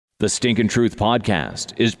The Stinkin' Truth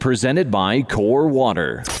podcast is presented by Core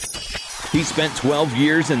Water. He spent 12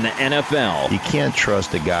 years in the NFL. You can't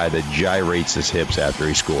trust a guy that gyrates his hips after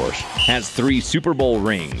he scores. Has 3 Super Bowl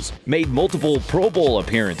rings, made multiple Pro Bowl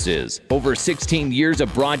appearances, over 16 years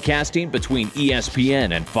of broadcasting between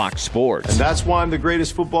ESPN and Fox Sports. And that's why I'm the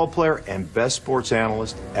greatest football player and best sports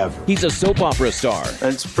analyst ever. He's a soap opera star.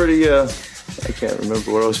 That's pretty, I can't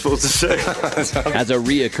remember what I was supposed to say. Has a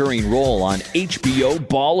reoccurring role on HBO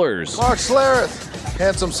Ballers. Mark Schlereth,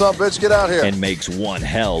 handsome sumbitch, get out here. And makes one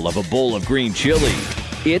hell of a bowl of green chili.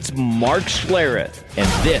 It's Mark Schlereth,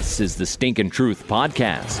 and this is the Stinkin' Truth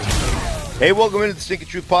podcast. Hey, welcome into the Stinkin'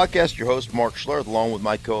 Truth podcast. Your host, Mark Schlereth, along with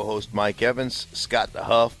my co-host, Mike Evans, Scott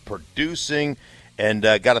DeHuff, producing. And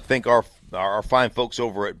got to thank our fine folks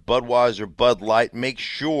over at Budweiser Bud Light. Make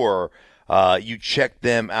sure you check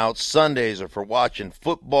them out. Sundays are for watching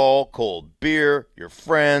football, cold beer, your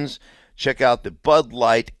friends. Check out the Bud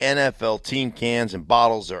Light NFL team cans and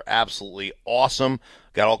bottles. They're absolutely awesome.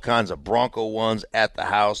 Got all kinds of Bronco ones at the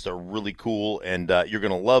house. They're really cool, and you're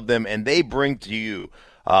going to love them. And they bring to you,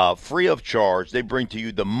 free of charge, they bring to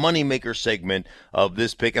you the Moneymaker segment of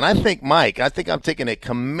this pick. And I think, Mike, I'm taking a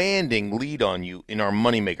commanding lead on you in our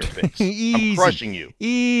Moneymaker picks. I'm crushing you.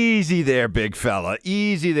 Easy there, big fella.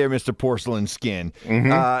 Easy there, Mr. Porcelain Skin.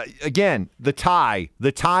 Again, the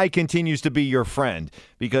tie continues to be your friend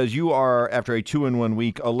because you are, after a 2-1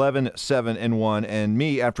 week, 11-7-1, and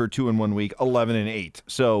me, after a 2-1 week, 11-8.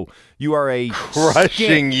 So you are a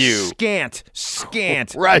scant,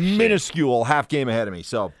 Crushing. minuscule half game ahead of me.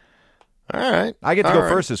 So, All right. I get to go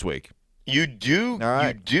first this week. You do. All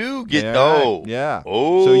right. You do get. Yeah.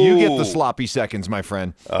 Oh. So you get the sloppy seconds, my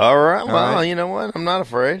friend. All right. Well, right. You know what? I'm not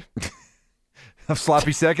afraid. A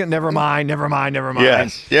sloppy second? Never mind.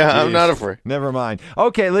 Yes. Yeah, I'm not afraid. Never mind.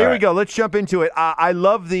 Okay, there we right. go. Let's jump into it. I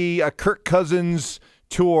love the Kirk Cousins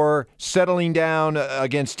tour, settling down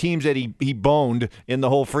against teams that he boned in the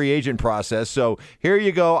whole free agent process. So here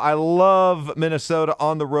you go. I love Minnesota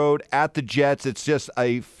on the road at the Jets. It's just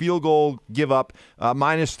a field goal give up,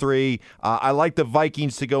 -3. I like the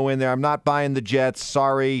Vikings to go in there. I'm not buying the Jets.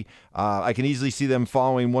 Sorry. I can easily see them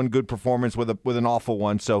following one good performance with an awful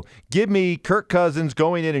one. So give me Kirk Cousins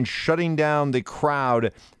going in and shutting down the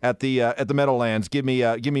crowd at the Meadowlands. Give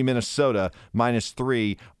me Minnesota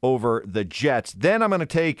 -3 over the Jets. Then I'm going to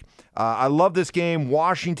take. I love this game,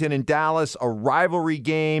 Washington and Dallas, a rivalry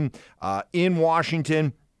game in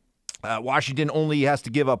Washington. Washington only has to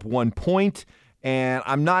give up 1 point. And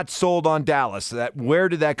I'm not sold on Dallas. Where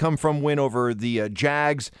did that come from? Win over the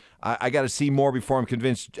Jags. I got to see more before I'm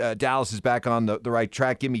convinced Dallas is back on the right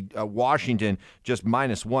track. Give me Washington just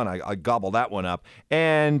 -1. I gobble that one up.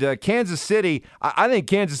 And Kansas City, I think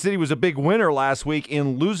Kansas City was a big winner last week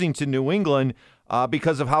in losing to New England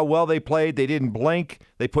because of how well they played. They didn't blink.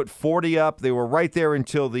 They put 40 up. They were right there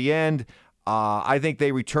until the end. I think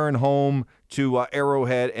they return home to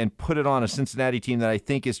Arrowhead and put it on a Cincinnati team that I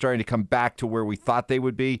think is starting to come back to where we thought they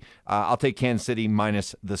would be. I'll take Kansas City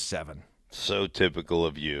 -7. So typical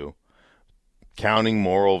of you. Counting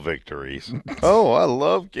moral victories. Oh, I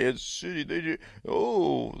love Kansas City.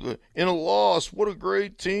 In a loss, what a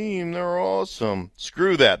great team. They're awesome.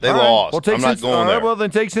 Screw that. They lost. Well, I'm not going there. Well, then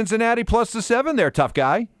take Cincinnati plus the 7 there, tough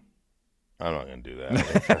guy. I'm not going to do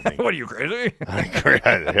that. What are you, crazy?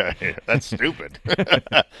 That's stupid.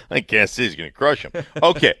 I think Kansas City's going to crush them.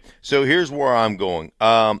 Okay, so here's where I'm going.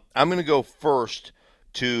 I'm going to go first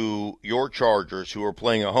to your Chargers, who are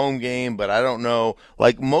playing a home game, but I don't know.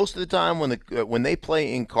 Like most of the time when they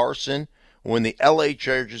play in Carson, when the LA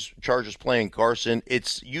Chargers play in Carson,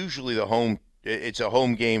 it's usually it's a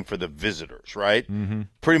home game for the visitors, right? Mm-hmm.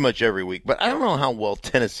 Pretty much every week. But I don't know how well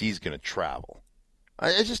Tennessee's going to travel.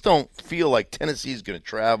 I just don't feel like Tennessee's going to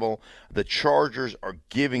travel. The Chargers are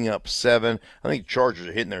giving up 7. I think the Chargers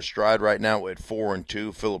are hitting their stride right now at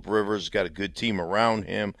 4-2. Phillip Rivers got a good team around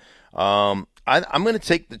him. I'm going to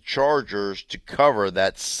take the Chargers to cover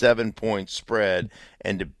that 7-point spread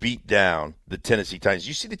and to beat down the Tennessee Titans.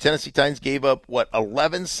 You see the Tennessee Titans gave up,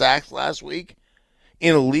 11 sacks last week?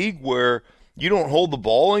 In a league where you don't hold the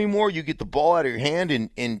ball anymore, you get the ball out of your hand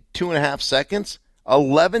in 2.5 seconds?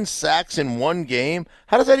 11 sacks in one game?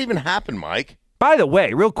 How does that even happen, Mike? By the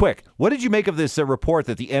way, real quick, what did you make of this report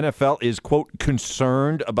that the NFL is, quote,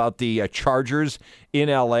 concerned about the Chargers in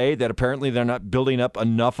L.A., that apparently they're not building up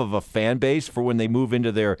enough of a fan base for when they move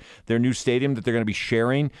into their new stadium that they're going to be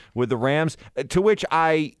sharing with the Rams? To which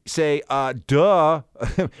I say, duh.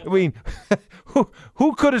 I mean,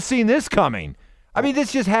 who could have seen this coming? I mean,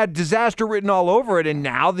 this just had disaster written all over it, and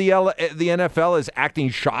now the NFL is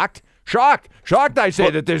acting shocked Shocked, I say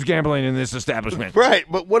that there's gambling in this establishment. Right,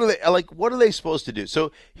 but what are they supposed to do?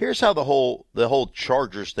 So here's how the whole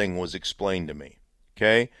Chargers thing was explained to me.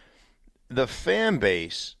 Okay, the fan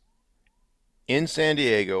base in San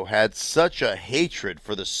Diego had such a hatred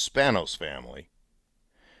for the Spanos family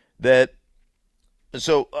that.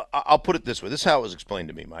 So I'll put it this way. This is how it was explained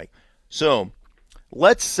to me, Mike. So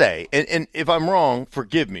let's say, and if I'm wrong,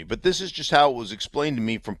 forgive me, but this is just how it was explained to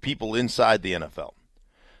me from people inside the NFL.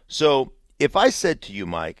 So if I said to you,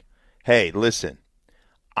 Mike, hey, listen,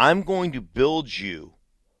 I'm going to build you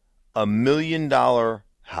 $1 million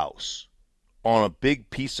house on a big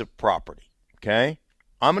piece of property, okay?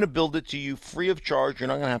 I'm going to build it to you free of charge. You're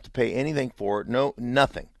not going to have to pay anything for it. No,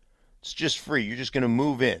 nothing. It's just free. You're just going to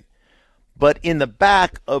move in. But in the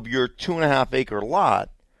back of your 2.5-acre lot,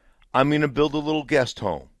 I'm going to build a little guest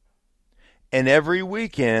home. And every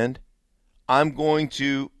weekend, I'm going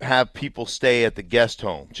to have people stay at the guest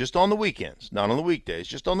home, just on the weekends, not on the weekdays,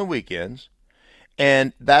 just on the weekends.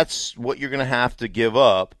 And that's what you're going to have to give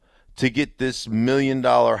up to get this $1 million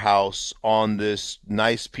house on this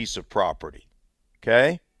nice piece of property.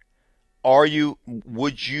 Okay?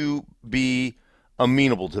 Would you be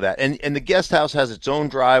amenable to that? And the guest house has its own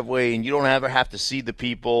driveway, and you don't ever have to see the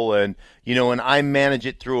people, and and I manage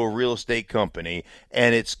it through a real estate company,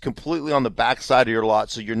 and it's completely on the backside of your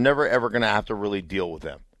lot, so you're never ever going to have to really deal with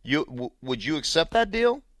them. Would you accept that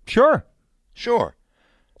deal? Sure.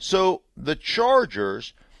 So the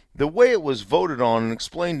Chargers, the way it was voted on and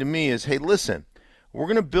explained to me is, hey, listen, we're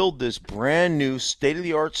going to build this brand new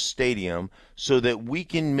state-of-the-art stadium so that we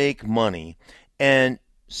can make money, and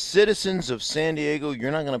citizens of San Diego, you're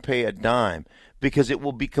not going to pay a dime because it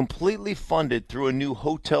will be completely funded through a new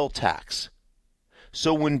hotel tax.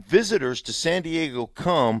 So when visitors to San Diego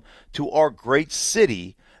come to our great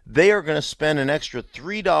city, they are going to spend an extra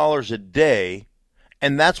 $3 a day,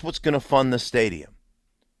 and that's what's going to fund the stadium.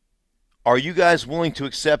 Are you guys willing to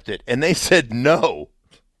accept it? And they said no.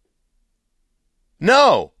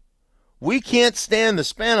 No. We can't stand the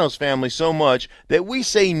Spanos family so much that we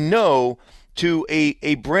say no to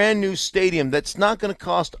a brand new stadium that's not going to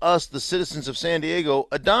cost us, the citizens of San Diego,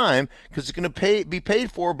 a dime, because it's going to be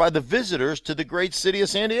paid for by the visitors to the great city of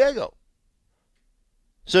San Diego.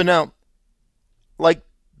 So now,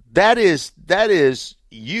 that is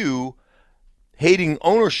you hating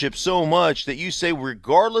ownership so much that you say,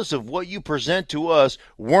 regardless of what you present to us,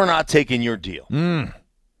 we're not taking your deal.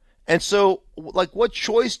 And so, what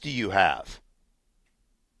choice do you have?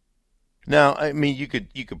 Now, I mean, you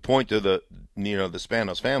could point to the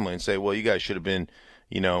Spanos family and say, well, you guys should have been,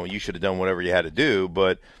 you should have done whatever you had to do.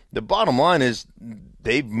 But the bottom line is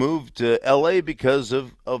they've moved to L.A. because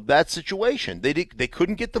of that situation. They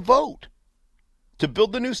couldn't get the vote to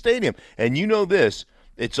build the new stadium. And you know this,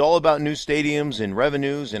 it's all about new stadiums and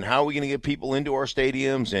revenues and how are we going to get people into our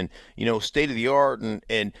stadiums and, state of the art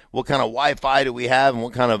and what kind of Wi-Fi do we have and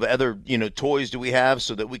what kind of other, toys do we have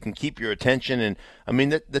so that we can keep your attention. And I mean,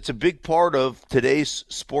 that's a big part of today's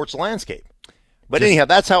sports landscape. But anyhow,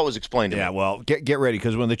 that's how it was explained to me. Yeah, well, get ready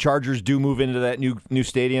because when the Chargers do move into that new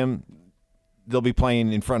stadium, they'll be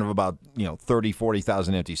playing in front of about 30,000,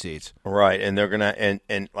 40,000 empty seats. Right, and they're gonna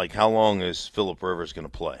and how long is Phillip Rivers gonna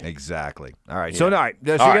play? Exactly. All right. Yeah. So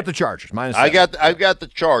you got the Chargers -7. I've got the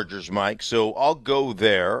Chargers, Mike. So I'll go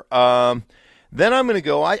there. Then I'm gonna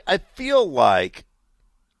go. I feel like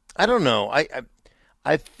I don't know.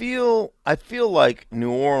 I feel like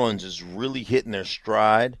New Orleans is really hitting their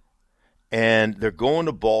stride. And they're going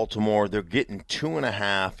to Baltimore. They're getting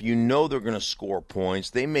 2.5. They're going to score points.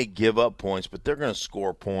 They may give up points, but they're going to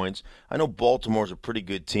score points. I know Baltimore's a pretty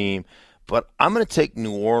good team, but I'm going to take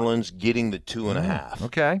New Orleans getting the 2.5.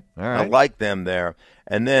 Okay. All right. I like them there.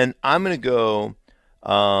 And then I'm going to go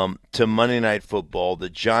to Monday Night Football. The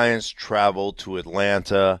Giants travel to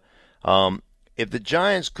Atlanta. If the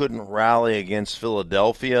Giants couldn't rally against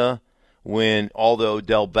Philadelphia when all the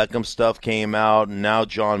Odell Beckham stuff came out, and now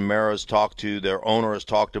John Mara's their owner has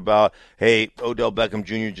talked about, hey, Odell Beckham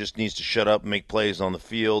Jr. just needs to shut up and make plays on the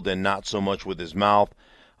field and not so much with his mouth.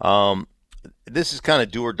 This is kind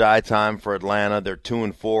of do or die time for Atlanta. They're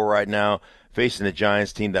 2-4 right now, facing a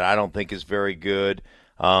Giants team that I don't think is very good.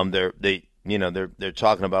 They're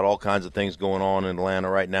talking about all kinds of things going on in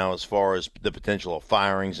Atlanta right now as far as the potential of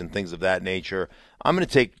firings and things of that nature. I'm going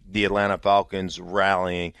to take the Atlanta Falcons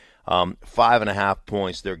rallying. 5.5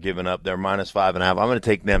 points they're giving up. They're -5.5. I'm going to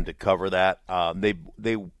take them to cover that.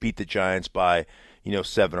 They beat the Giants by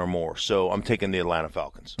 7 or more. So I'm taking the Atlanta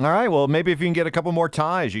Falcons. All right. Well, maybe if you can get a couple more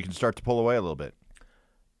ties, you can start to pull away a little bit.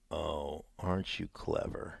 Oh, aren't you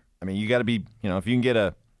clever? I mean, you got to be. If you can get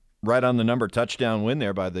a right on the number touchdown win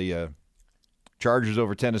there by the Chargers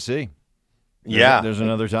over Tennessee. There's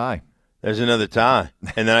another tie. There's another tie.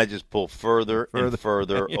 And then I just pull further and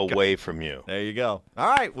further away from you. There you go. All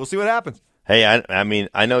right, we'll see what happens. Hey, I mean,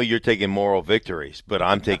 I know you're taking moral victories, but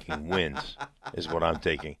I'm taking wins is what I'm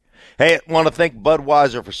taking. Hey, I want to thank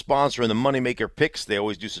Budweiser for sponsoring the Moneymaker Picks. They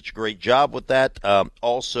always do such a great job with that.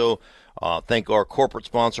 Also, thank our corporate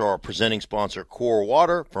sponsor, our presenting sponsor, Core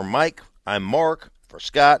Water. For Mike, I'm Mark. For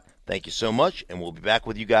Scott, thank you so much, and we'll be back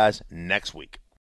with you guys next week.